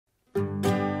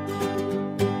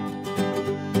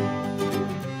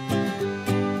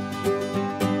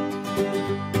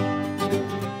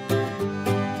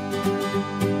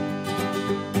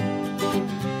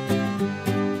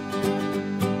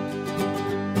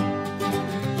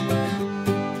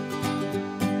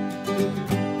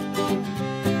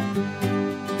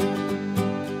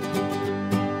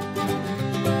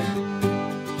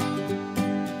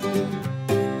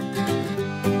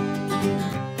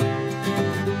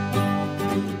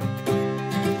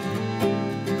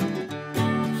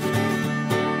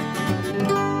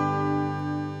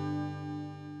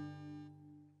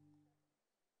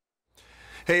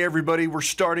Hey everybody, we're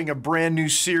starting a brand new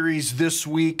series this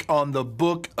week on the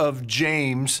book of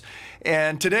James.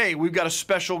 And today we've got a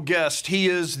special guest. He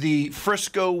is the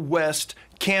Frisco West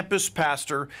campus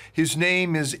pastor. His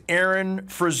name is Aaron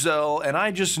Frizzell, and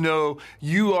I just know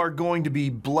you are going to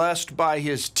be blessed by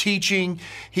his teaching.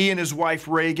 He and his wife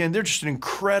Reagan, they're just an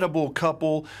incredible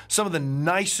couple, some of the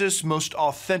nicest, most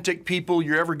authentic people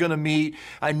you're ever going to meet.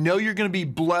 I know you're going to be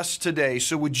blessed today.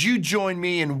 So would you join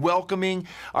me in welcoming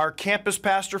our campus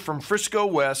pastor from Frisco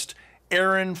West,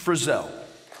 Aaron Frizzell.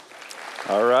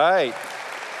 All right.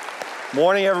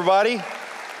 Morning, everybody.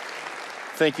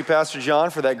 Thank you, Pastor John,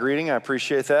 for that greeting. I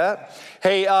appreciate that.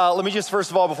 Hey, let me just,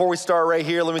 first of all, before we start right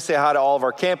here, let me say hi to all of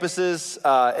our campuses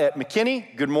at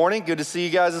McKinney. Good morning. Good to see you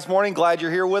guys this morning. Glad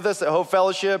you're here with us at Hope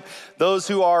Fellowship. Those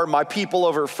who are my people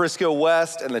over at Frisco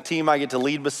West and the team I get to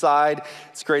lead beside,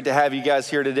 it's great to have you guys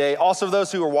here today. Also,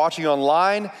 those who are watching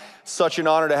online, such an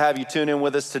honor to have you tune in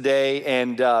with us today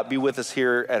and be with us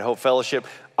here at Hope Fellowship.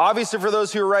 Obviously, for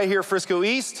those who are right here at Frisco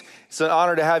East, it's an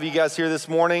honor to have you guys here this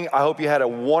morning. I hope you had a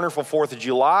wonderful 4th of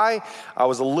July. I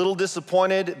was a little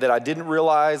disappointed that I didn't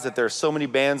realize that there's so many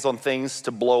bans on things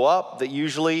to blow up that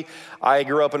usually I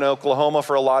grew up in Oklahoma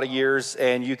for a lot of years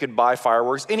and you could buy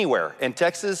fireworks anywhere. In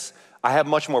Texas, I have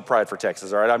much more pride for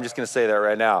Texas, all right? I'm just gonna say that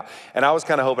right now. And I was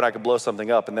kind of hoping I could blow something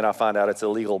up and then I found out it's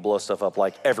illegal to blow stuff up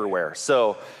like everywhere.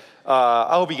 So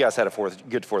I hope you guys had a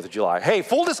good 4th of July. Hey,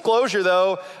 full disclosure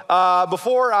though,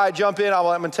 before I jump in, I'm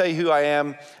gonna tell you who I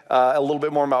am, a little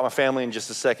bit more about my family in just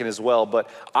a second as well, but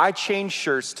I changed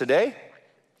shirts today,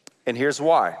 and here's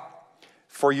why.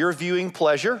 For your viewing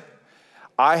pleasure,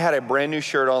 I had a brand new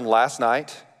shirt on last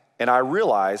night, and I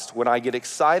realized when I get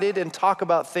excited and talk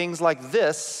about things like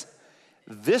this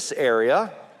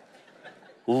area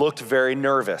looked very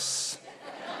nervous.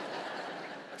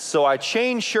 So I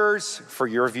changed shirts for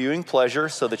your viewing pleasure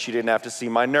so that you didn't have to see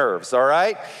my nerves, all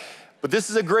right? But this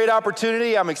is a great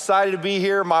opportunity. I'm excited to be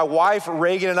here. My wife,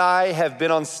 Reagan, and I have been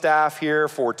on staff here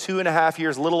for 2.5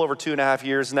 years, a little over 2.5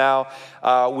 years now.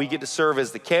 We get to serve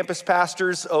as the campus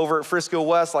pastors over at Frisco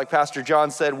West. Like Pastor John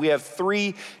said, we have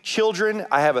 3 children.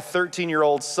 I have a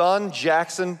 13-year-old son,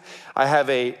 Jackson. I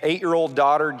have a 8-year-old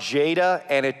daughter, Jada,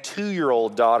 and a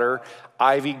 2-year-old daughter,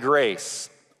 Ivy Grace,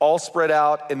 all spread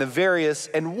out in the various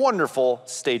and wonderful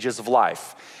stages of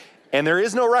life. And there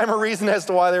is no rhyme or reason as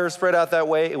to why they were spread out that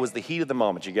way. It was the heat of the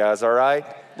moment, you guys, all right?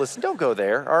 Listen, don't go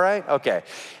there, all right? Okay.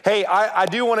 Hey, I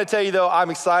do want to tell you, though,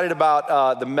 I'm excited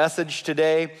about the message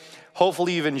today.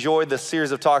 Hopefully you've enjoyed the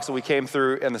series of talks that we came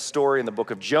through in the story in the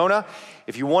book of Jonah.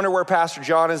 If you wonder where Pastor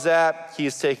John is at, he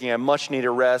is taking a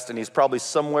much-needed rest, and he's probably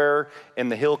somewhere in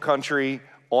the hill country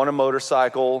on a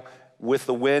motorcycle with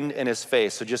the wind in his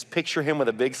face. So just picture him with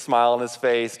a big smile on his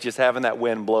face, just having that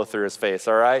wind blow through his face,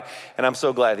 all right? And I'm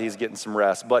so glad he's getting some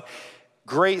rest. But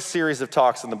great series of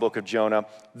talks in the book of Jonah.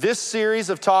 This series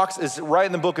of talks is right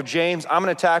in the book of James. I'm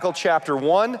gonna tackle chapter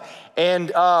 1. And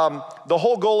the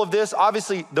whole goal of this,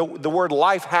 obviously the word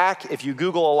life hack, if you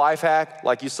Google a life hack,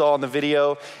 like you saw in the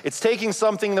video, it's taking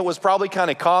something that was probably kind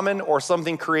of common or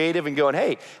something creative and going,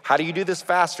 hey, how do you do this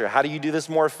faster? How do you do this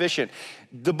more efficient?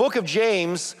 The book of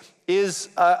James is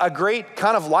a great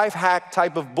kind of life hack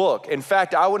type of book. In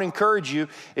fact, I would encourage you,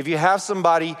 if you have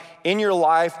somebody in your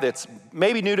life that's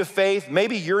maybe new to faith,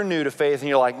 maybe you're new to faith and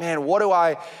you're like, man, what do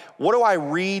I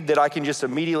read that I can just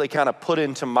immediately kind of put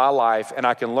into my life and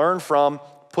I can learn from,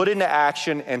 put into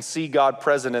action and see God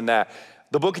present in that?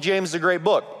 The book of James is a great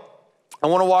book. I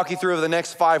want to walk you through over the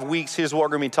next 5 weeks. Here's what we're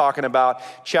going to be talking about.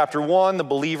 Chapter 1, the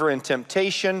believer in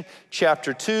temptation.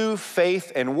 Chapter 2,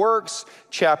 faith and works.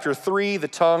 Chapter 3, the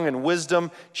tongue and wisdom.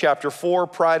 Chapter 4,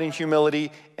 pride and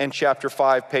humility. And chapter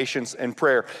 5, patience and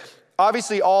prayer.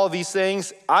 Obviously, all of these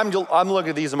things, I'm looking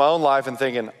at these in my own life and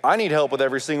thinking, I need help with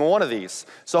every single one of these.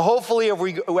 So hopefully,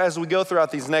 as we go throughout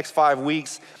these next 5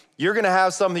 weeks, you're going to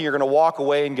have something you're going to walk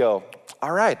away and go,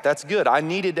 all right, that's good. I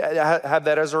needed to have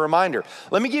that as a reminder.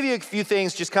 Let me give you a few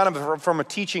things just kind of from a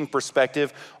teaching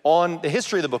perspective on the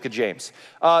history of the book of James.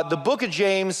 The book of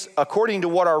James, according to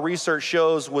what our research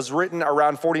shows, was written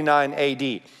around 49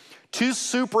 AD. 2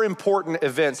 super important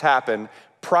events happened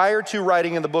prior to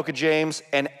writing in the book of James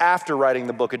and after writing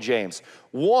the book of James.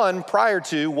 One, prior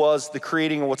to, was the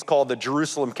creating of what's called the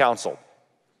Jerusalem Council.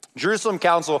 Jerusalem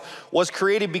Council was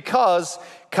created because,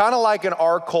 kind of like in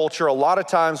our culture, a lot of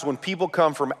times when people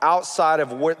come from outside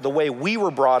of the way we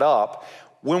were brought up,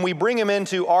 when we bring him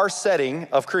into our setting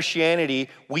of Christianity,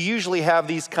 we usually have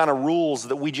these kind of rules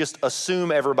that we just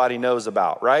assume everybody knows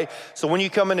about, right? So when you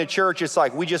come into church, it's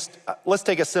like let's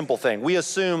take a simple thing. We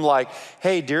assume like,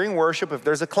 hey, during worship, if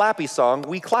there's a clappy song,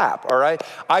 we clap, all right?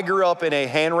 I grew up in a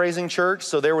hand-raising church,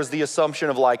 so there was the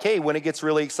assumption of like, hey, when it gets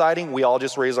really exciting, we all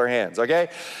just raise our hands, okay?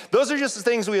 Those are just the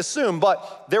things we assume,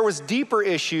 but there was deeper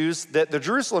issues that the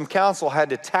Jerusalem Council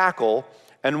had to tackle,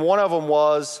 and one of them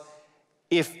was,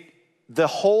 if the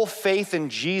whole faith in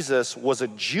Jesus was a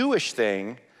Jewish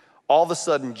thing, all of a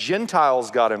sudden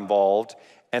Gentiles got involved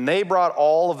and they brought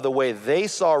all of the way they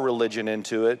saw religion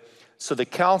into it. So the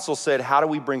council said, how do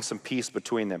we bring some peace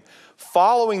between them?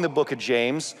 Following the book of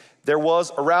James, there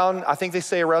was around, I think they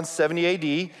say around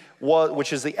 70 AD,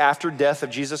 which is the after death of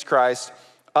Jesus Christ,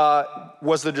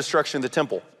 was the destruction of the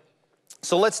temple.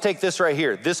 So let's take this right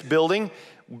here. This building,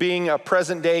 being a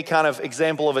present day kind of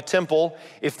example of a temple,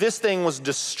 if this thing was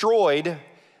destroyed,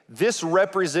 this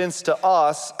represents to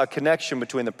us a connection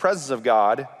between the presence of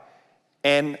God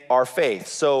and our faith.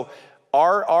 So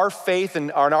our faith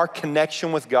and our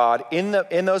connection with God in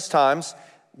those times,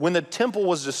 when the temple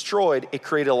was destroyed, it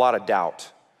created a lot of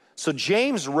doubt. So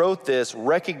James wrote this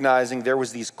recognizing there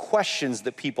was these questions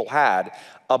that people had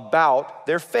about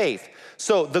their faith.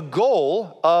 So the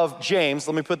goal of James,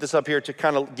 let me put this up here to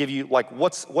kind of give you like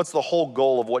what's the whole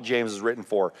goal of what James is written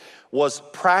for, was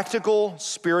practical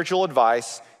spiritual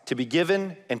advice to be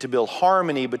given and to build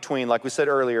harmony between, like we said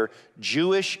earlier,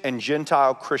 Jewish and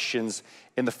Gentile Christians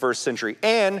in the first century,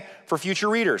 and for future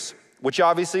readers, which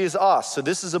obviously is us. So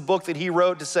this is a book that he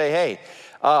wrote to say, hey,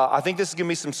 I think this is gonna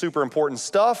be some super important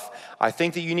stuff. I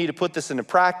think that you need to put this into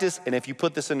practice, and if you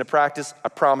put this into practice, I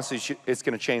promise you it's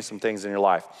gonna change some things in your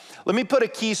life. Let me put a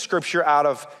key scripture out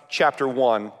of chapter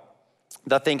 1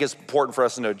 that I think is important for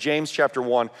us to know. James chapter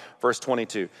 1, verse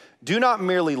 22. Do not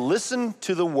merely listen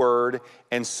to the word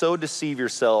and so deceive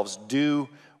yourselves. Do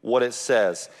what it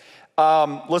says.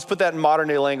 Let's put that in modern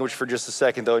day language for just a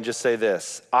second though and just say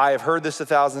this. I have heard this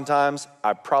 1,000 times.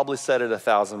 I've probably said it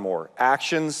 1,000 more.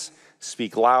 Actions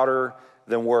speak louder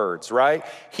than words, right?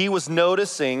 He was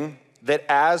noticing that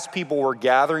as people were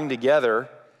gathering together,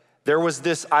 there was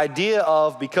this idea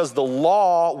of, because the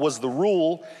law was the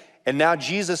rule, and now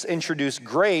Jesus introduced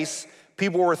grace,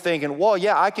 people were thinking, well,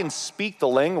 yeah, I can speak the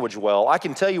language well. I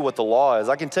can tell you what the law is.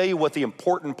 I can tell you what the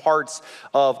important parts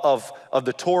of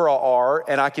the Torah are,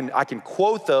 and I can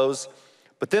quote those,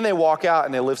 but then they walk out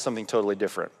and they live something totally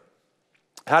different.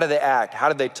 How do they act? How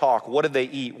do they talk? What do they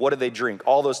eat? What do they drink?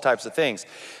 All those types of things.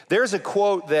 There's a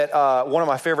quote that one of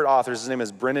my favorite authors, his name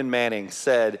is Brennan Manning,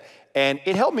 said, and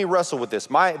it helped me wrestle with this.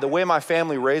 The way my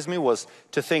family raised me was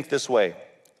to think this way.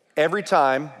 Every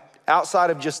time, outside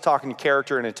of just talking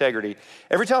character and integrity,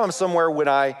 every time I'm somewhere when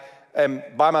I am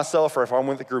by myself or if I'm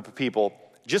with a group of people,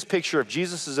 just picture if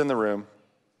Jesus is in the room,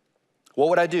 what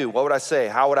would I do? What would I say?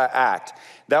 How would I act?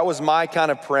 That was my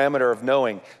kind of parameter of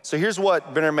knowing. So here's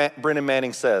what Brennan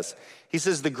Manning says. He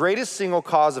says, the greatest single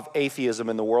cause of atheism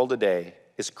in the world today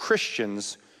is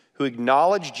Christians who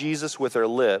acknowledge Jesus with their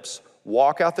lips,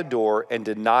 walk out the door, and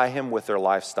deny him with their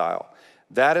lifestyle.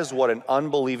 That is what an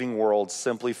unbelieving world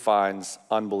simply finds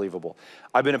unbelievable.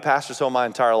 I've been a pastor's home my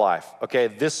entire life, okay?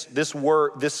 This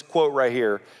quote right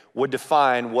here would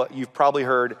define what you've probably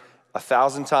heard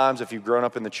 1,000 times if you've grown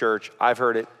up in the church. I've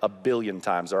heard it 1 billion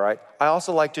times, all right? I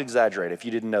also like to exaggerate if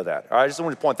you didn't know that, all right? I just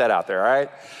wanted to point that out there, all right?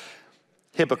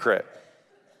 Hypocrite,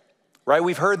 right?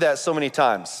 We've heard that so many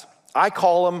times. I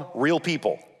call them real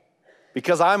people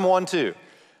because I'm one too.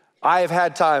 I have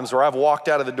had times where I've walked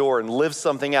out of the door and lived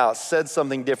something out, said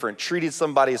something different, treated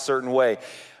somebody a certain way.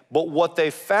 But what they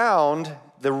found,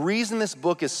 the reason this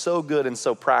book is so good and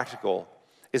so practical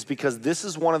is because this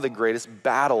is one of the greatest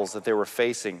battles that they were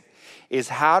facing, is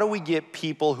how do we get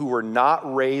people who were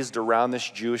not raised around this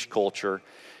Jewish culture,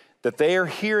 that they are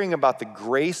hearing about the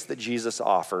grace that Jesus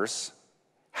offers,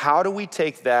 how do we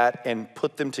take that and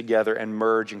put them together and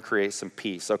merge and create some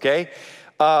peace, okay?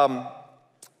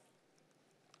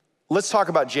 Let's talk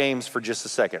about James for just a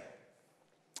second.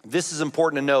 This is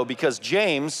important to know because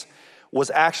James was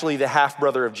actually the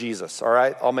half-brother of Jesus, all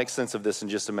right? I'll make sense of this in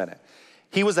just a minute.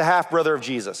 He was the half-brother of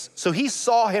Jesus. So he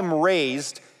saw him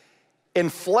raised in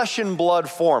flesh and blood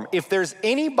form. If there's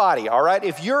anybody, all right,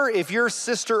 if your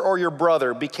sister or your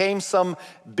brother became some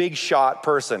big shot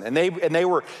person and they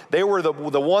were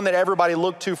the one that everybody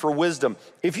looked to for wisdom,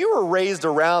 if you were raised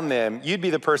around them, you'd be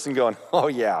the person going, oh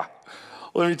yeah,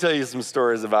 let me tell you some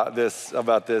stories about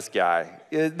this guy.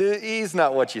 He's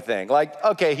not what you think. Like,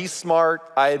 okay, he's smart,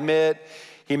 I admit.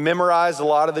 He memorized a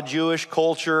lot of the Jewish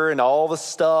culture and all the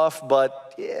stuff,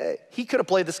 but he could have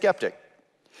played the skeptic.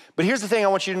 But here's the thing I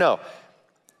want you to know.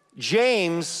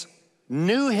 James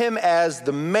knew him as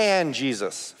the man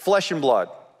Jesus, flesh and blood.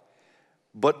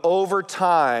 But over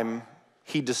time,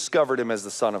 he discovered him as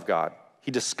the Son of God.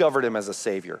 He discovered him as a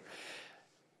Savior.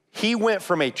 He went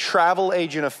from a travel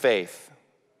agent of faith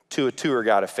to a tour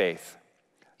guide of faith.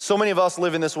 So many of us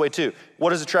live in this way too.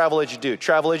 What does a travel agent do?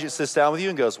 Travel agent sits down with you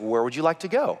and goes, where would you like to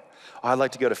go? Oh, I'd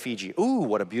like to go to Fiji. Ooh,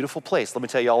 what a beautiful place. Let me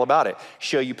tell you all about it.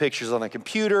 Show you pictures on the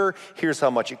computer. Here's how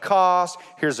much it costs.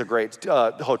 Here's a great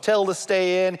hotel to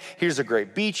stay in. Here's a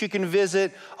great beach you can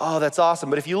visit. Oh, that's awesome.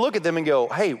 But if you look at them and go,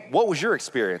 hey, what was your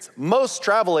experience? Most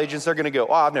travel agents are gonna go,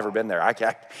 oh, I've never been there. I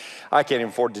can't even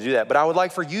afford to do that. But I would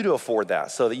like for you to afford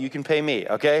that so that you can pay me,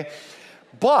 okay?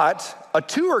 But a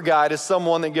tour guide is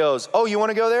someone that goes, oh, you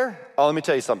wanna go there? Oh, let me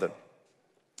tell you something.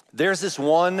 There's this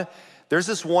one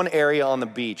area on the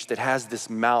beach that has this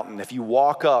mountain. If you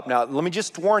walk up, now let me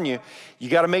just warn you, you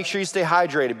gotta make sure you stay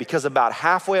hydrated because about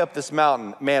halfway up this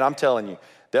mountain, man, I'm telling you,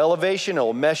 the elevation,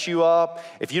 it'll mess you up.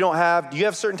 If you do you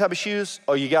have certain type of shoes?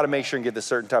 Oh, you gotta make sure and get this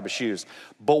certain type of shoes.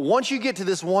 But once you get to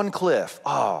this one cliff,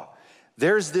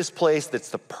 there's this place that's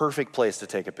the perfect place to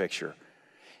take a picture.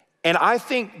 And I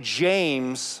think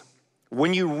James,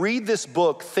 when you read this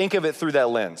book, think of it through that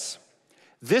lens.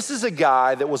 This is a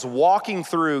guy that was walking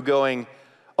through going,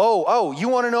 oh, you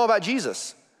wanna know about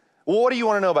Jesus? Well, what do you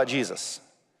wanna know about Jesus?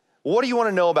 What do you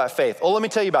wanna know about faith? Oh, let me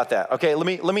tell you about that. Okay, let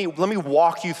me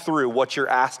walk you through what you're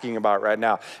asking about right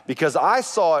now. Because I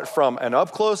saw it from an up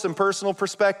close and personal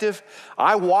perspective.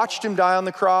 I watched him die on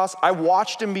the cross. I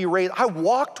watched him be raised. I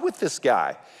walked with this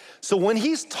guy. So when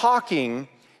he's talking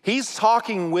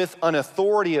with an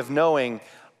authority of knowing,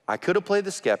 I could have played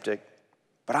the skeptic,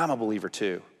 but I'm a believer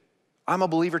too. I'm a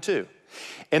believer too.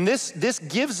 And this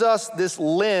gives us this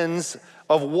lens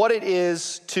of what it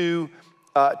is to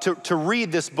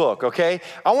read this book, okay?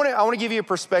 I wanna give you a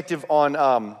perspective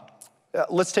on,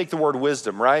 let's take the word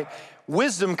wisdom, right?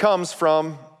 Wisdom comes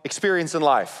from experience in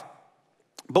life.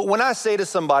 But when I say to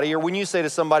somebody, or when you say to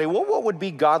somebody, well, what would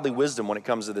be godly wisdom when it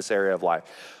comes to this area of life?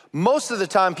 Most of the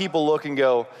time people look and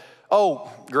go, oh,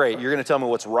 great, you're gonna tell me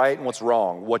what's right and what's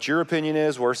wrong, what your opinion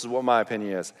is versus what my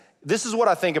opinion is. This is what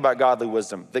I think about godly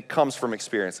wisdom that comes from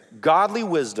experience. Godly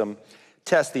wisdom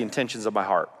tests the intentions of my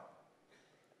heart.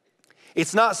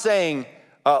 It's not saying,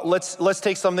 let's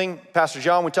take something, Pastor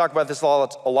John, we talk about this a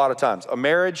lot of times, a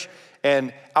marriage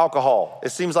and alcohol. It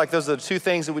seems like those are the two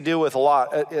things that we deal with a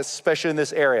lot, especially in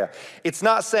this area. It's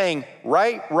not saying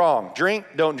right, wrong, drink,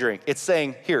 don't drink. It's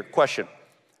saying, here, question,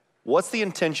 what's the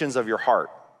intentions of your heart?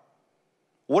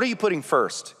 What are you putting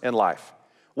first in life?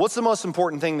 What's the most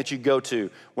important thing that you go to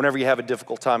whenever you have a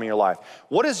difficult time in your life?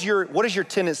 What is your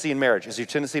tendency in marriage? Is your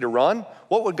tendency to run?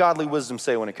 What would godly wisdom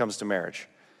say when it comes to marriage?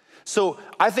 So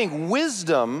I think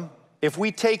wisdom, if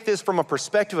we take this from a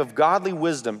perspective of godly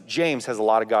wisdom, James has a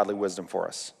lot of godly wisdom for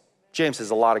us. James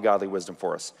has a lot of godly wisdom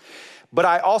for us. But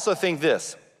I also think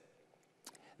this,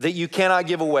 that you cannot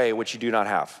give away what you do not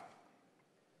have.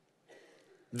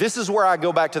 This is where I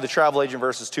go back to the travel agent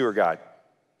versus tour guide.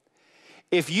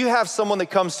 If you have someone that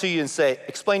comes to you and say,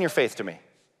 explain your faith to me.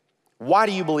 Why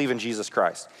do you believe in Jesus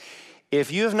Christ?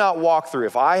 If you have not walked through,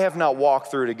 if I have not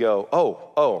walked through to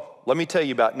go, let me tell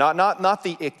you about, not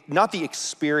the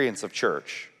experience of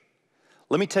church.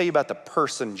 Let me tell you about the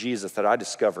person, Jesus, that I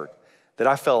discovered, that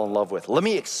I fell in love with. Let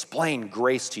me explain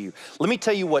grace to you. Let me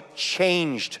tell you what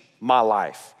changed my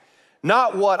life.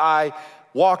 Not what I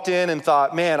walked in and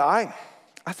thought, man, I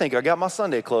think I got my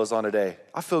Sunday clothes on today.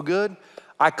 I feel good.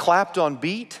 I clapped on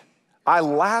beat. I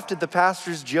laughed at the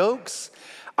pastor's jokes.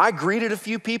 I greeted a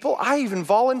few people. I even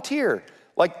volunteered.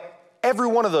 Like every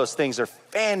one of those things are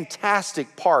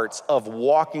fantastic parts of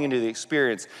walking into the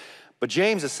experience. But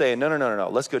James is saying, no,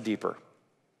 let's go deeper.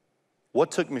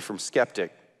 What took me from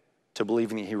skeptic to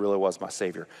believing that he really was my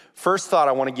Savior? First thought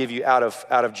I want to give you out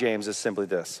of James is simply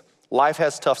this. Life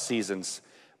has tough seasons,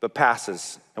 but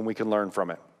passes, and we can learn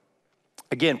from it.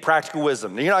 Again, practical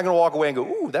wisdom. You're not gonna walk away and go,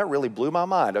 ooh, that really blew my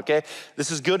mind, okay?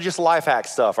 This is good, just life hack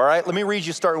stuff, all right? Let me read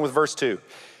you starting with verse 2.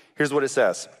 Here's what it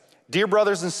says. Dear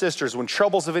brothers and sisters, when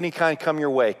troubles of any kind come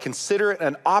your way, consider it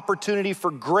an opportunity for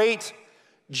great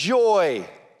joy.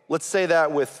 Let's say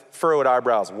that with furrowed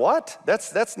eyebrows. What? That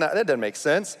doesn't make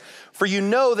sense. For you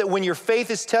know that when your faith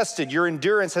is tested, your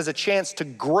endurance has a chance to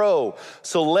grow.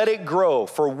 So let it grow.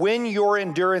 For when your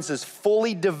endurance is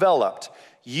fully developed,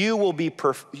 you will be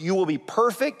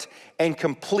perfect and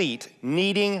complete,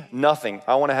 needing nothing.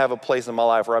 I want to have a place in my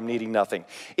life where I'm needing nothing.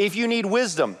 If you need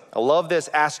wisdom, I love this,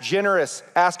 ask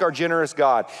our generous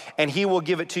God, and he will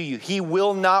give it to you. He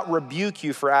will not rebuke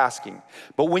you for asking.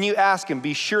 But when you ask him,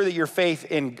 be sure that your faith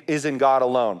is in God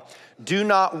alone. Do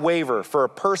not waver, for a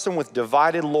person with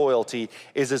divided loyalty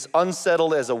is as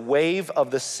unsettled as a wave of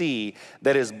the sea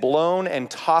that is blown and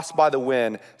tossed by the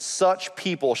wind. Such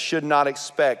people should not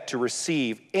expect to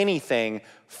receive anything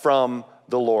from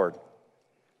the Lord.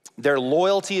 Their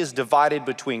loyalty is divided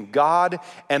between God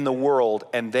and the world,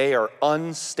 and they are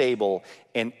unstable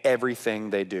in everything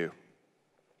they do.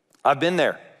 I've been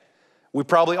there. We've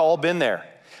probably all been there.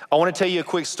 I want to tell you a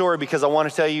quick story because I want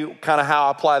to tell you kind of how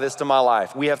I apply this to my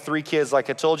life. We have 3 kids, like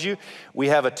I told you. We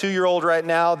have a 2-year-old right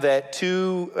now that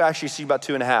she's about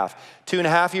 2.5.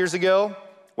 2.5 years ago,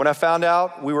 when I found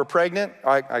out we were pregnant,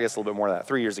 I guess a little bit more than that,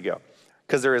 3 years ago,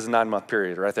 because there is a 9-month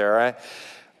period right there, all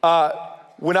right?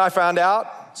 When I found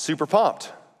out, super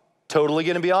pumped. Totally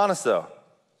gonna be honest though.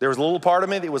 There was a little part of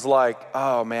me that was like,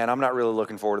 oh man, I'm not really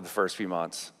looking forward to the first few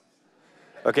months.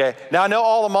 Okay, now I know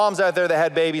all the moms out there that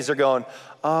had babies are going,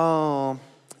 oh,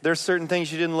 there's certain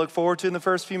things you didn't look forward to in the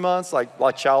first few months, like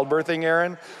childbirthing,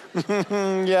 Aaron.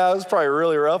 Yeah, it was probably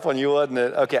really rough on you, wasn't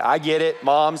it? Okay, I get it,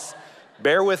 moms,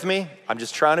 bear with me. I'm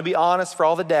just trying to be honest for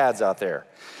all the dads out there.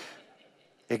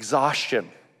 Exhaustion.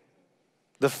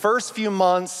 The first few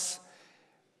months,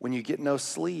 when you get no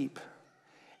sleep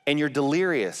and you're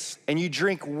delirious and you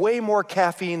drink way more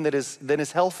caffeine than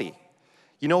is healthy.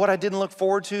 You know what I didn't look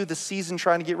forward to? The season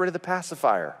trying to get rid of the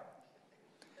pacifier.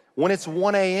 When it's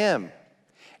 1 a.m.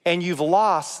 and you've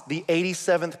lost the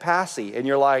 87th passy and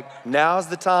you're like, now's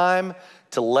the time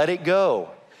to let it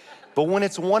go. But when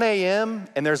it's 1 a.m.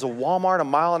 and there's a Walmart 1.5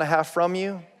 miles from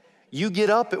you, you get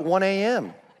up at 1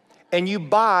 a.m. and you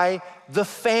buy the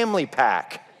family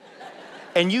pack.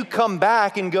 And you come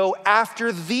back and go,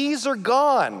 after these are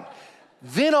gone,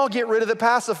 then I'll get rid of the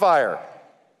pacifier.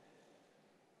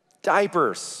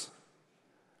 Diapers.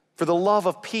 For the love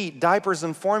of Pete, diapers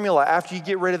and formula. After you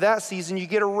get rid of that season, you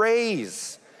get a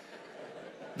raise.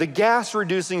 The gas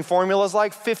reducing formula is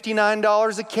like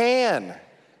 $59 a can.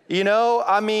 You know,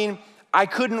 I mean, I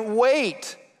couldn't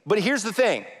wait. But here's the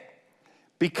thing.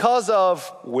 Because of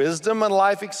wisdom and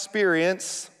life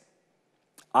experience,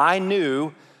 I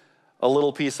knew a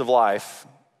little piece of life,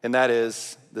 and that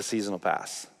is the seasonal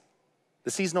pass.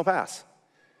 The seasonal pass.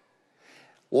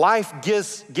 Life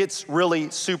gets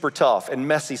really super tough and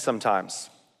messy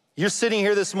sometimes. You're sitting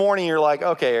here this morning, you're like,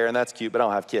 okay, Aaron, that's cute, but I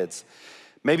don't have kids.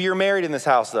 Maybe you're married in this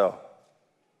house though,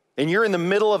 and you're in the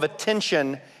middle of a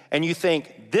tension and you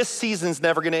think, this season's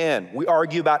never gonna end. We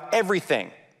argue about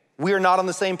everything. We are not on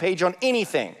the same page on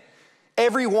anything.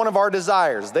 Every one of our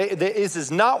desires. This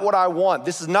is not what I want.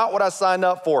 This is not what I signed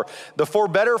up for. The for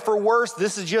better, for worse,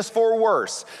 this is just for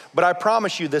worse. But I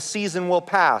promise you, the season will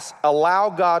pass. Allow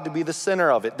God to be the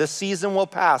center of it. The season will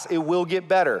pass. It will get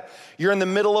better. You're in the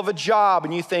middle of a job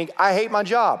and you think, I hate my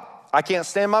job. I can't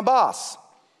stand my boss.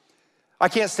 I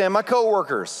can't stand my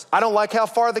coworkers. I don't like how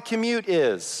far the commute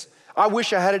is. I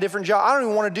wish I had a different job. I don't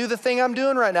even want to do the thing I'm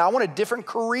doing right now. I want a different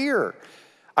career.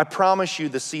 I promise you,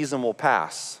 the season will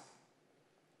pass.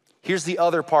 Here's the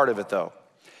other part of it though.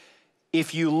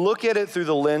 If you look at it through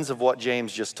the lens of what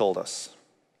James just told us,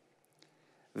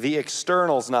 the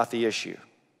external's not the issue.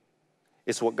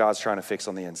 It's what God's trying to fix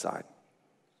on the inside.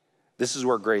 This is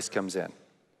where grace comes in.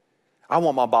 I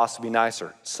want my boss to be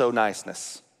nicer, so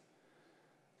niceness.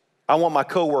 I want my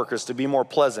coworkers to be more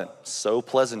pleasant, so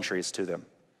pleasantries to them.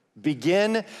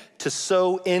 Begin to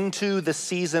sow into the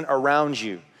season around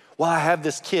you. Well, I have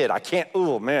this kid, I can't,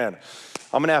 oh man.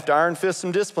 I'm gonna have to iron fist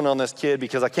some discipline on this kid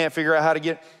because I can't figure out how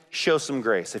to show some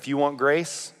grace. If you want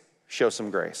grace, show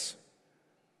some grace.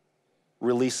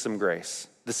 Release some grace.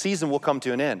 The season will come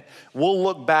to an end. We'll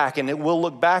look back and we'll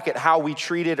look back at how we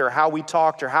treated or how we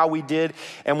talked or how we did,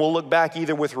 and we'll look back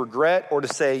either with regret or to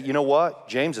say, you know what?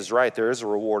 James is right, there is a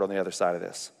reward on the other side of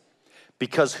this.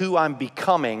 Because who I'm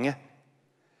becoming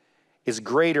is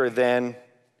greater than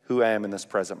who I am in this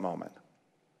present moment.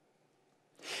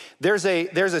 There's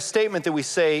a statement that we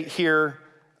say here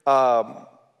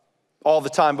all the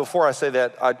time. Before I say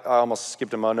that, I almost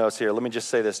skipped in my notes here. Let me just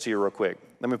say this to you real quick.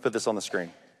 Let me put this on the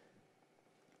screen.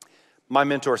 My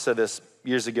mentor said this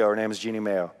years ago. Her name is Jeannie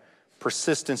Mayo.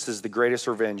 Persistence is the greatest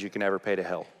revenge you can ever pay to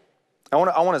hell. I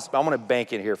want to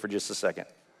bank in here for just a second.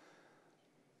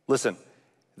 Listen,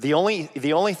 the only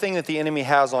thing that the enemy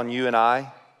has on you and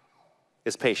I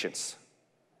is patience.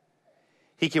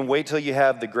 He can wait till you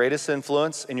have the greatest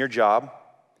influence in your job.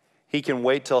 He can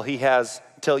wait till he has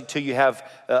till you have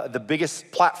the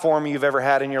biggest platform you've ever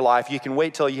had in your life. You can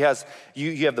wait till you have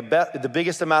the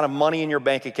biggest amount of money in your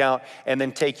bank account and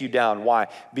then take you down. Why?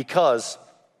 Because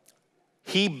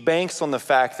he banks on the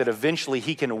fact that eventually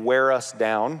he can wear us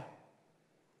down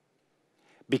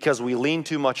because we lean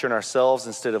too much on ourselves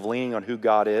instead of leaning on who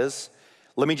God is.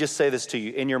 Let me just say this to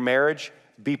you. In your marriage,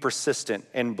 be persistent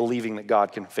in believing that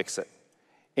God can fix it.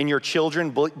 In your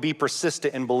children, be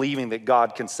persistent in believing that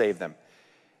God can save them.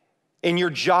 In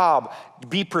your job,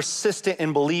 be persistent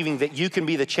in believing that you can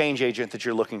be the change agent that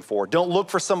you're looking for. Don't look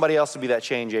for somebody else to be that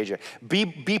change agent.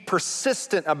 Be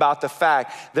persistent about the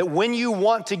fact that when you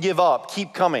want to give up,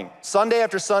 keep coming. Sunday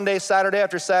after Sunday, Saturday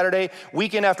after Saturday,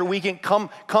 weekend after weekend, come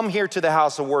here to the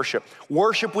house of worship.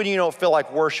 Worship when you don't feel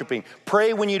like worshiping.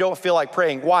 Pray when you don't feel like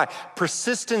praying. Why?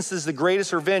 Persistence is the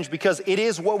greatest revenge because it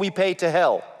is what we pay to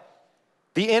hell.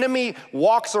 The enemy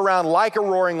walks around like a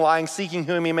roaring lion, seeking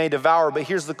whom he may devour. But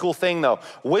here's the cool thing, though.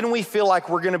 When we feel like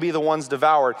we're going to be the ones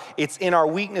devoured, it's in our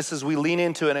weaknesses we lean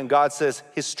into it, and God says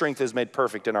his strength is made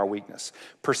perfect in our weakness.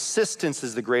 Persistence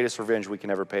is the greatest revenge we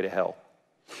can ever pay to hell.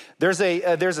 There's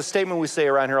a statement we say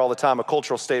around here all the time, a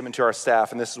cultural statement to our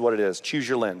staff, and this is what it is. Choose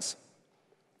your lens.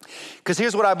 Because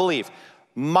here's what I believe.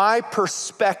 My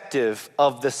perspective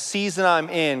of the season I'm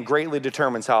in greatly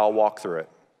determines how I'll walk through it.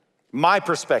 My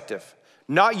perspective.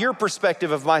 Not your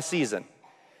perspective of my season.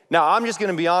 Now, I'm just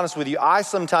gonna be honest with you. I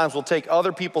sometimes will take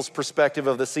other people's perspective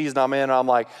of the season I'm in, and I'm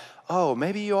like, oh,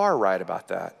 maybe you are right about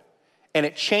that. And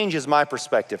it changes my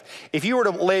perspective. If you were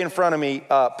to lay in front of me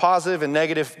positive and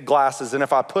negative glasses, and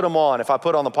if I put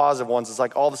on the positive ones, it's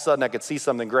like all of a sudden I could see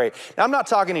something great. Now, I'm not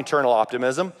talking eternal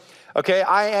optimism. Okay,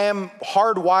 I am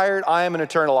hardwired, I am an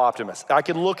eternal optimist. I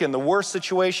can look in the worst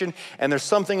situation and there's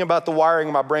something about the wiring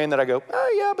of my brain that I go,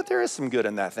 oh yeah, but there is some good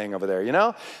in that thing over there, you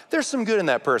know? There's some good in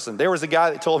that person. There was a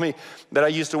guy that told me that I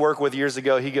used to work with years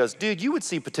ago, he goes, dude, you would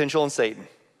see potential in Satan.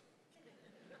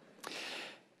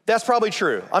 That's probably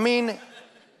true. I mean,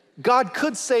 God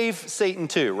could save Satan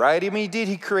too, right? I mean,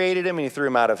 he created him and he threw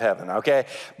him out of heaven, okay?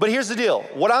 But here's the deal.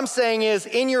 What I'm saying is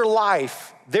in your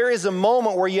life, there is a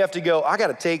moment where you have to go, I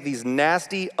gotta take these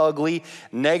nasty, ugly,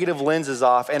 negative lenses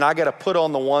off and I gotta put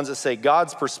on the ones that say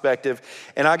God's perspective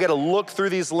and I gotta look through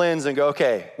these lenses and go,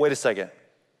 okay, wait a second.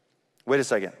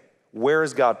 Where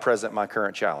is God present in my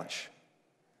current challenge?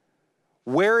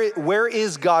 Where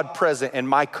is God present in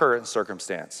my current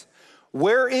circumstance?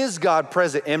 Where is God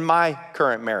present in my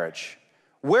current marriage?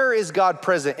 Where is God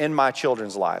present in my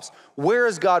children's lives? Where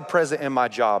is God present in my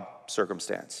job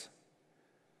circumstance?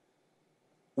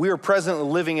 We are presently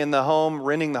living in the home,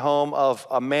 renting the home of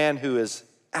a man who is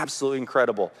absolutely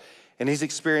incredible. And he's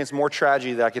experienced more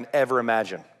tragedy than I can ever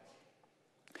imagine.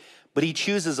 But he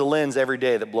chooses a lens every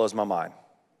day that blows my mind.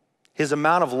 His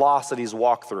amount of loss that he's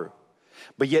walked through.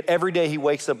 But yet every day he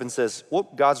wakes up and says,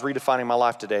 whoop, God's redefining my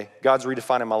life today. God's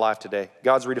redefining my life today.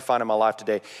 God's redefining my life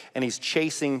today. And he's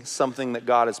chasing something that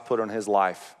God has put on his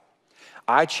life.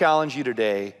 I challenge you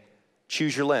today,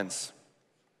 choose your lens.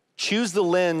 Choose the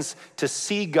lens to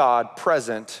see God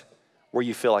present where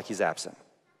you feel like he's absent.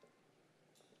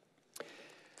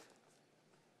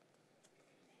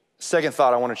 Second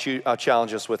thought I want to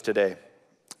challenge us with today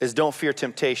is don't fear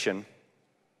temptation,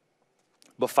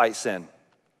 but fight sin.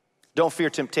 Don't fear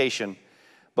temptation,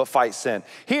 but fight sin.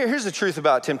 Here's the truth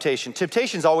about temptation.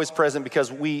 Temptation is always present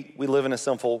because we live in a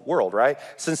sinful world, right?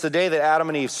 Since the day that Adam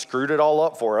and Eve screwed it all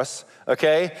up for us,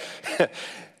 okay?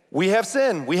 We have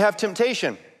sin, we have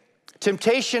temptation.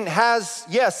 Temptation has,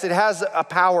 yes, it has a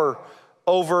power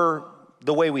over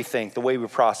the way we think, the way we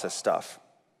process stuff.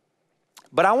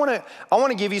 But I want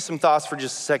to give you some thoughts for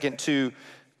just a second to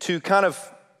kind of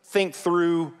think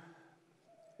through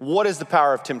what is the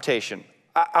power of temptation.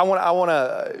 I want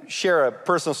to share a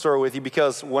personal story with you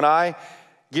because when I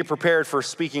get prepared for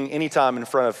speaking anytime in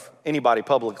front of anybody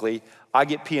publicly, I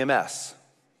get PMS,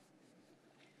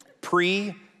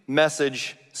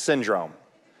 pre-message syndrome.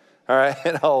 All right,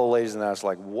 and all the ladies in the house are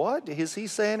like, what is he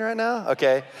saying right now?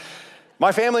 Okay,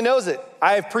 my family knows it.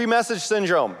 I have pre-message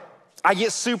syndrome. I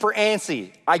get super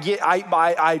antsy.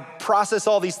 I process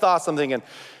all these thoughts. I'm thinking,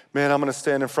 man, I'm gonna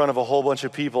stand in front of a whole bunch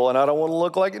of people and I don't wanna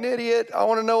look like an idiot. I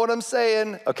wanna know what I'm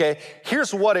saying. Okay,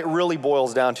 here's what it really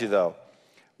boils down to though.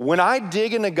 When I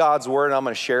dig into God's word and I'm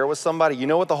gonna share it with somebody, you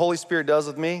know what the Holy Spirit does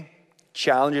with me?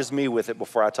 Challenges me with it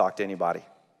before I talk to anybody.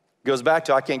 Goes back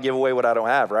to I can't give away what I don't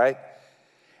have, right?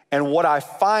 And what I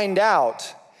find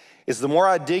out is the more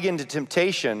I dig into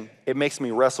temptation, it makes me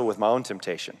wrestle with my own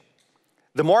temptation.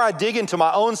 The more I dig into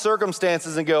my own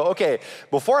circumstances and go, okay,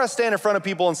 before I stand in front of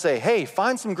people and say, hey,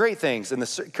 find some great things in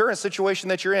the current situation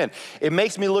that you're in, it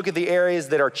makes me look at the areas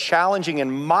that are challenging in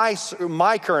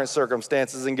my current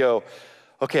circumstances and go,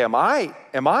 okay, am I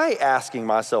asking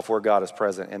myself where God is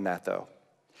present in that though?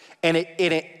 And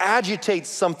it agitates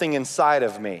something inside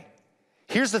of me.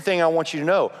 Here's the thing I want you to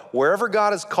know. Wherever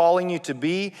God is calling you to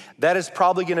be, that is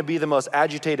probably gonna be the most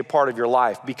agitated part of your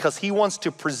life, because he wants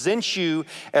to present you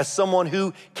as someone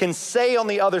who can say on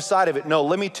the other side of it, no,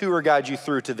 let me tour guide you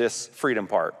through to this freedom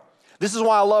part. This is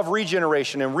why I love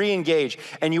Regeneration and Reengage,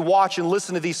 and you watch and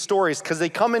listen to these stories, because they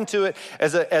come into it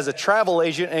as a travel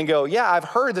agent and go, yeah, I've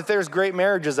heard that there's great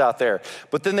marriages out there.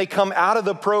 But then they come out of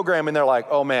the program and they're like,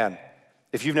 oh man,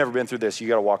 if you've never been through this, you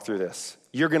gotta walk through this.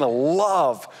 You're gonna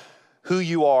love who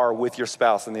you are with your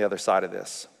spouse on the other side of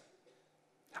this.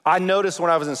 I noticed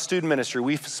when I was in student ministry,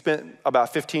 we've spent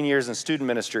about 15 years in student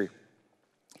ministry.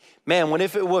 Man,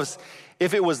 if it was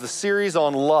the series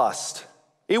on lust,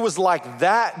 it was like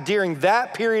that during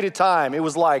that period of time. It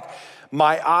was like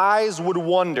my eyes would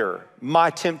wander.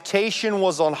 My temptation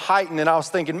was on heighten, and I was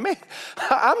thinking, man,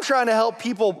 I'm trying to help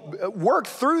people work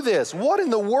through this. What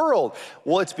in the world?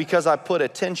 Well, it's because I put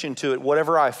attention to it.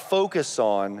 Whatever I focus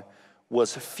on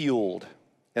was fueled.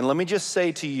 And let me just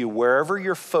say to you, wherever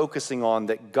you're focusing on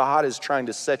that God is trying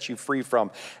to set you free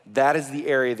from, that is the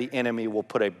area the enemy will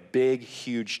put a big,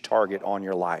 huge target on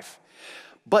your life.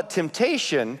 But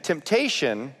temptation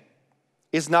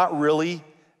is not really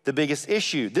the biggest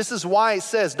issue. This is why it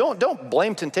says, don't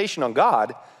blame temptation on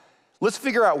God. Let's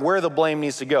figure out where the blame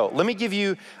needs to go. Let me give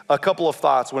you a couple of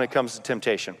thoughts when it comes to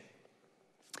temptation.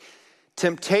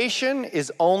 Temptation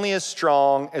is only as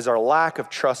strong as our lack of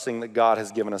trusting that God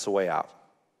has given us a way out.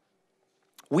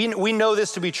 We know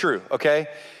this to be true, okay?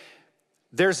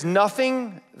 There's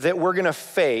nothing that we're gonna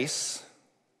face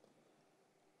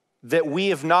that we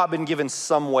have not been given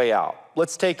some way out.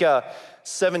 Let's take a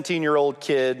 17-year-old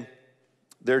kid,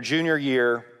 their junior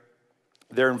year,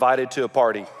 they're invited to a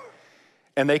party,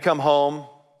 and they come home,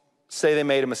 say they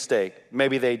made a mistake.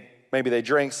 Maybe they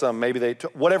drank some,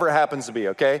 whatever it happens to be,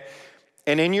 okay?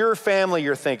 And in your family,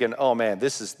 you're thinking, oh man,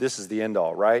 this is the end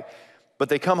all, right? But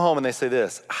they come home and they say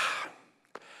this,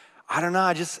 I don't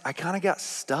know, I kind of got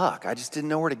stuck. I just didn't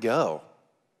know where to go.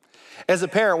 As a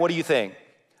parent, what do you think?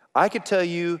 I could tell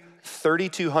you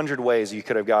 3,200 ways you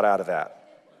could have got out of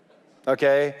that,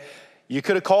 okay? You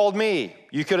could have called me.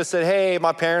 You could have said, hey,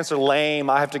 my parents are lame.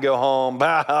 I have to go home.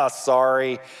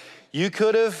 Sorry. You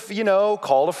could have,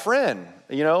 called a friend,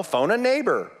 phone a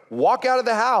neighbor, walk out of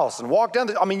the house and walk down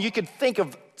you could think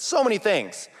of so many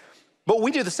things. But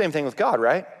we do the same thing with God,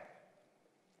 right?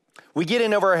 We get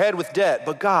in over our head with debt,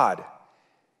 but God,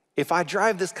 if I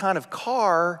drive this kind of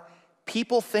car,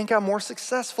 people think I'm more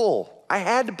successful. I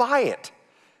had to buy it.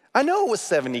 I know it was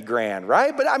 70 grand,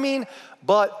 right? But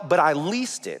but I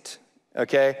leased it,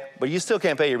 okay? But you still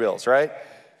can't pay your bills, right?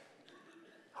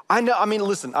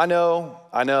 Listen, I know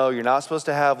you're not supposed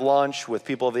to have lunch with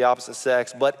people of the opposite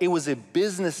sex, but it was a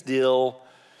business deal,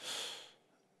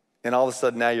 and all of a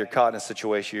sudden now you're caught in a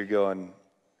situation, you're going,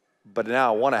 but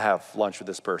now I want to have lunch with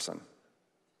this person,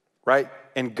 right?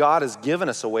 And God has given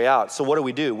us a way out. So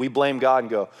what do? We blame God and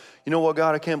go, you know what,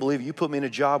 God, I can't believe you put me in a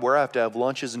job where I have to have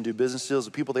lunches and do business deals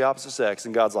with people of the opposite sex.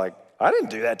 And God's like, I didn't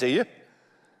do that to you.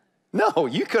 No,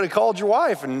 you could have called your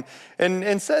wife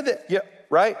and said that, yeah,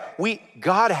 right?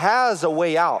 God has a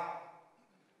way out.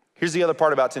 Here's the other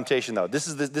part about temptation, though. This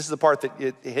is the part that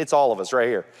it hits all of us right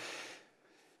here.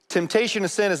 Temptation to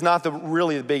sin is not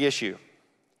really the big issue.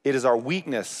 It is our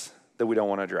weakness that we don't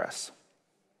want to address.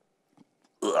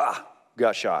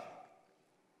 Got shot.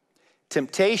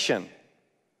 Temptation,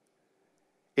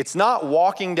 it's not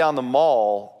walking down the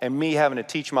mall and me having to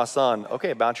teach my son,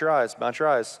 okay, bounce your eyes.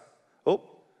 Oh.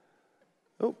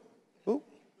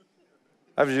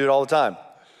 I have to do it all the time,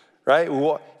 right?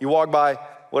 You walk by,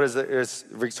 what is it? There's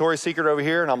Victoria's Secret over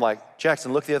here, and I'm like,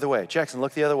 Jackson, look the other way. Jackson,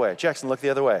 look the other way. Jackson, look the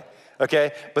other way.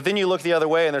 Okay, but then you look the other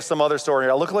way, and there's some other store, and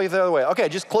you're like, look the other way. Okay,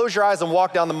 just close your eyes and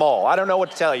walk down the mall. I don't know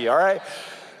what to tell you, all right?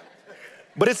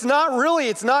 But it's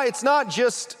not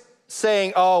just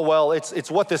saying, oh, well, it's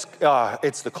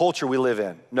the culture we live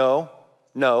in. No,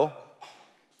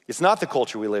 it's not the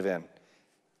culture we live in.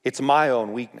 It's my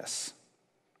own weakness.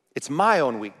 It's my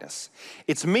own weakness.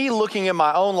 It's me looking at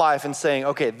my own life and saying,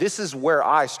 okay, this is where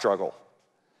I struggle.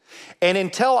 And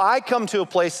until I come to a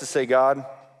place to say, God,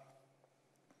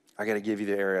 I got to give you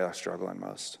the area I struggle in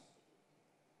most.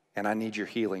 And I need your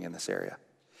healing in this area.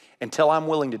 Until I'm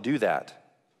willing to do that,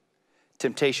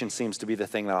 temptation seems to be the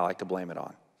thing that I like to blame it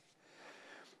on.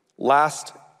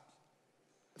 Last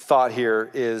thought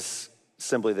here is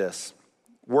simply this.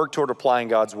 Work toward applying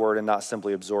God's word and not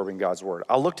simply absorbing God's word.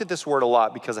 I looked at this word a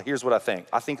lot because here's what I think.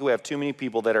 I think we have too many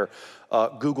people that are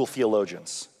Google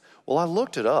theologians. Well, I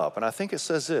looked it up and I think it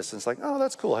says this. And it's like, oh,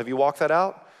 that's cool. Have you walked that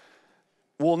out?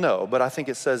 Well, no, but I think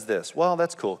it says this. Well,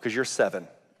 that's cool because you're 7,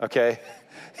 okay?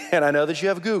 And I know that you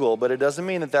have Google, but it doesn't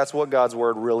mean that that's what God's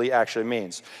word really actually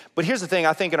means. But here's the thing.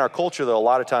 I think in our culture, though, a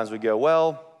lot of times we go,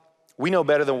 well, we know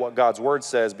better than what God's word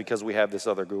says because we have this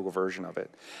other Google version of it.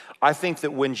 I think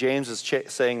that when James is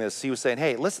saying this, he was saying,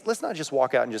 hey, let's not just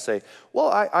walk out and just say, well,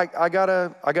 I got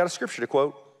a scripture to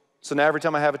quote. So now every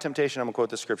time I have a temptation, I'm gonna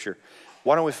quote this scripture.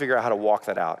 Why don't we figure out how to walk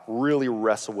that out? Really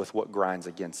wrestle with what grinds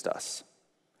against us.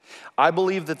 I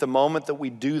believe that the moment that we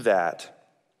do that,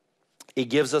 it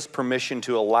gives us permission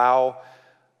to allow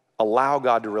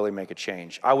God to really make a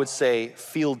change. I would say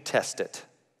field test it.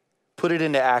 Put it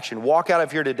into action. Walk out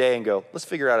of here today and go, let's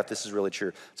figure out if this is really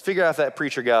true. Let's figure out if that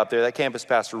preacher guy up there, that campus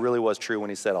pastor really was true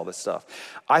when he said all this stuff.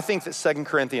 I think that 2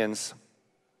 Corinthians,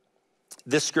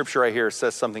 this scripture right here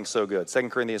says something so good. 2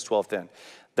 Corinthians 12:10.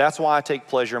 That's why I take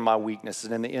pleasure in my weaknesses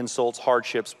and in the insults,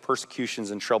 hardships,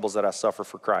 persecutions, and troubles that I suffer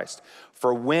for Christ.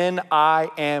 For when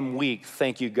I am weak,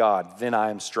 thank you, God, then I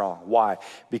am strong. Why?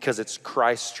 Because it's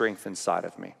Christ's strength inside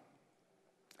of me.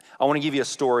 I want to give you a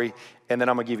story, and then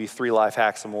I'm going to give you 3 life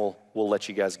hacks, and we'll let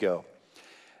you guys go.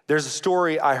 There's a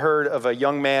story I heard of a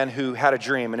young man who had a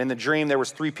dream, and in the dream there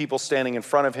was 3 people standing in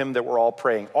front of him that were all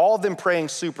praying, all of them praying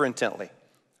super intently.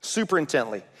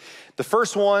 The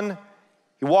first one,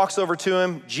 he walks over to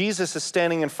him. Jesus is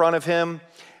standing in front of him,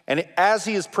 and as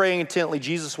he is praying intently,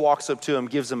 Jesus walks up to him,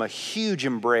 gives him a huge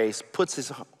embrace, puts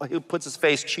his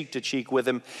face cheek to cheek with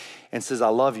him, and says, I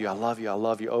love you, I love you, I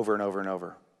love you, over and over and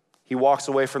over. He walks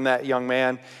away from that young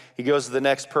man. He goes to the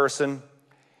next person.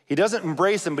 He doesn't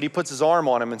embrace him, but he puts his arm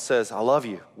on him and says, I love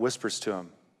you, whispers to him.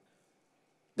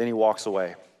 Then he walks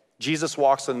away. Jesus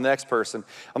walks to the next person.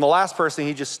 On the last person,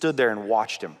 he just stood there and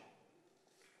watched him.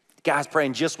 The guy's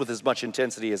praying just with as much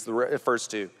intensity as the first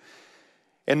 2.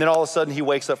 And then all of a sudden, he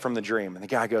wakes up from the dream. And the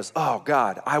guy goes, oh,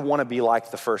 God, I want to be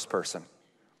like the first person.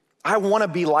 I want to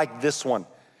be like this one.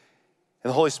 And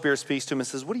the Holy Spirit speaks to him and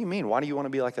says, what do you mean? Why do you want to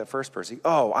be like that first person?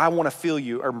 Oh, I want to feel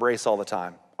you embrace all the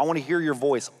time. I want to hear your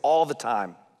voice all the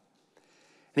time.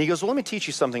 And he goes, well, let me teach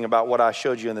you something about what I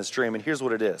showed you in this dream. And here's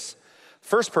what it is.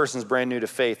 First person's brand new to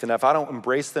faith. And if I don't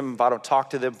embrace them, if I don't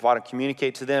talk to them, if I don't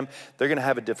communicate to them, they're going to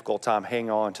have a difficult time hanging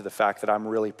on to the fact that I'm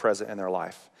really present in their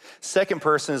life. Second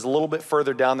person is a little bit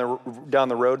further down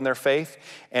the road in their faith.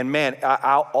 And man,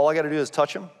 all I got to do is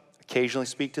touch them, occasionally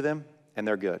speak to them, and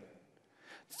they're good.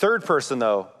 Third person,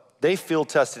 though, they field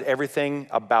tested everything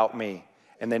about me,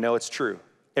 and they know it's true.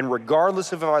 And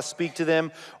regardless of if I speak to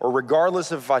them or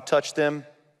regardless of if I touch them,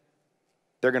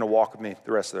 they're going to walk with me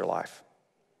the rest of their life.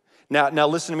 Now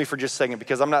listen to me for just a second,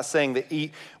 because I'm not saying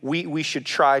that we should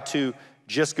try to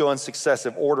just go in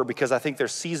successive order, because I think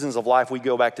there's seasons of life we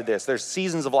go back to this. There's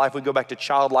seasons of life we go back to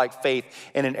childlike faith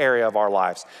in an area of our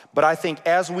lives. But I think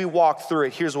as we walk through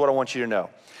it, here's what I want you to know.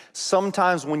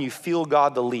 Sometimes when you feel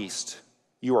God the least,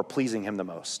 you are pleasing him the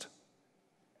most.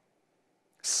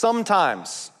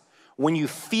 Sometimes when you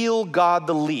feel God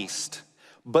the least,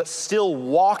 but still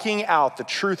walking out the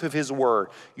truth of his word,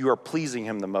 you are pleasing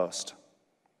him the most.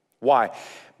 Why?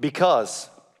 Because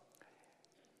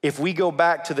if we go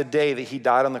back to the day that he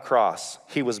died on the cross,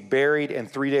 he was buried, and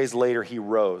 3 days later he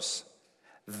rose.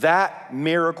 That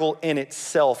miracle in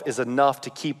itself is enough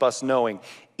to keep us knowing,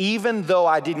 even though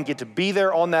I didn't get to be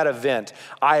there on that event,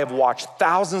 I have watched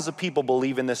thousands of people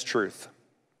believe in this truth.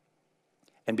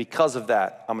 And because of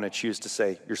that, I'm going to choose to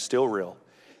say, you're still real.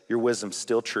 Your wisdom's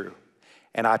still true.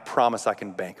 And I promise I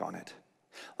can bank on it.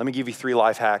 Let me give you 3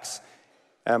 life hacks,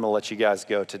 and I'm going to let you guys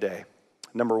go today.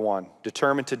 Number 1,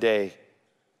 determine today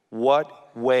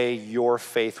what way your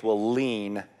faith will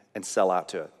lean and sell out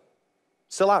to it.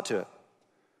 Sell out to it.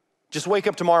 Just wake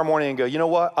up tomorrow morning and go, you know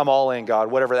what? I'm all in,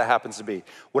 God, whatever that happens to be.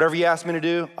 Whatever you ask me to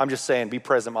do, I'm just saying, be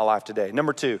present in my life today.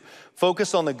 Number 2,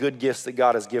 focus on the good gifts that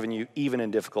God has given you, even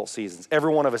in difficult seasons.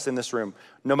 Every one of us in this room,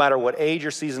 no matter what age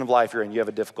or season of life you're in, you have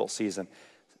a difficult season.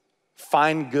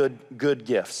 Find good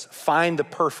gifts. Find the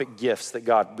perfect gifts that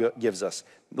God gives us.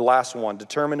 The last one,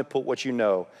 determine to put what you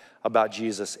know about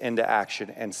Jesus into action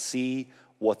and see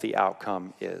what the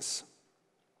outcome is.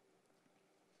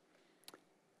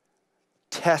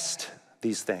 Test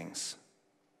these things.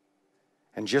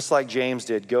 And just like James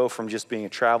did, go from just being a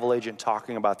travel agent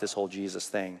talking about this whole Jesus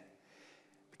thing,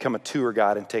 become a tour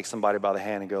guide and take somebody by the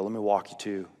hand and go, let me walk you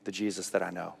to the Jesus that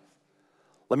I know.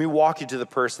 Let me walk you to the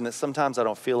person that sometimes I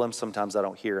don't feel him, sometimes I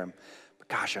don't hear him, but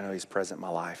gosh, I know he's present in my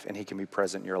life, and he can be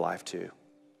present in your life too.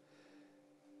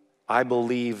 I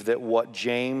believe that what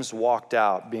James walked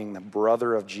out, being the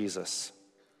brother of Jesus,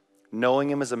 knowing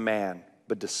him as a man,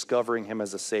 but discovering him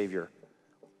as a Savior,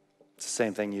 it's the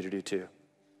same thing you do too.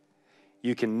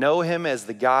 You can know him as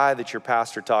the guy that your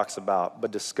pastor talks about,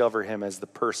 but discover him as the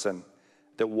person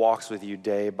that walks with you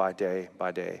day by day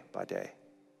by day by day.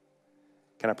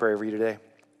 Can I pray over you today?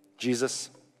 Jesus,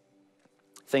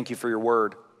 thank you for your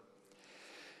word.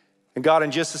 And God,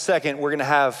 in just a second, we're going to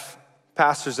have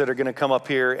pastors that are going to come up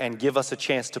here and give us a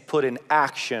chance to put in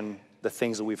action the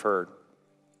things that we've heard.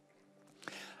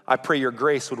 I pray your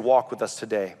grace would walk with us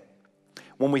today.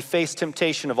 When we face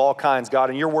temptation of all kinds,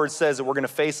 God, and your word says that we're going to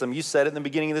face them. You said it in the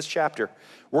beginning of this chapter.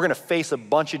 We're going to face a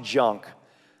bunch of junk,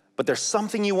 but there's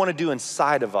something you want to do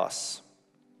inside of us.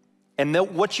 And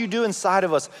that what you do inside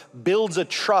of us builds a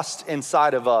trust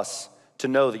inside of us to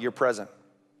know that you're present.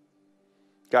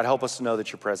 God, help us to know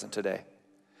that you're present today.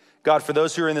 God, for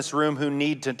those who are in this room who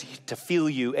need to feel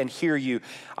you and hear you,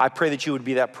 I pray that you would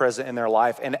be that present in their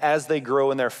life. And as they grow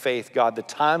in their faith, God, the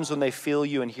times when they feel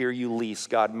you and hear you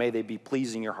least, God, may they be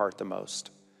pleasing your heart the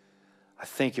most. I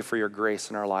thank you for your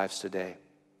grace in our lives today.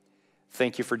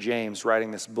 Thank you for James writing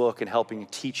this book and helping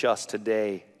teach us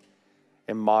today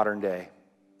in modern day.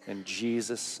 In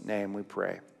Jesus' name we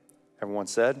pray. Everyone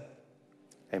said,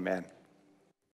 amen.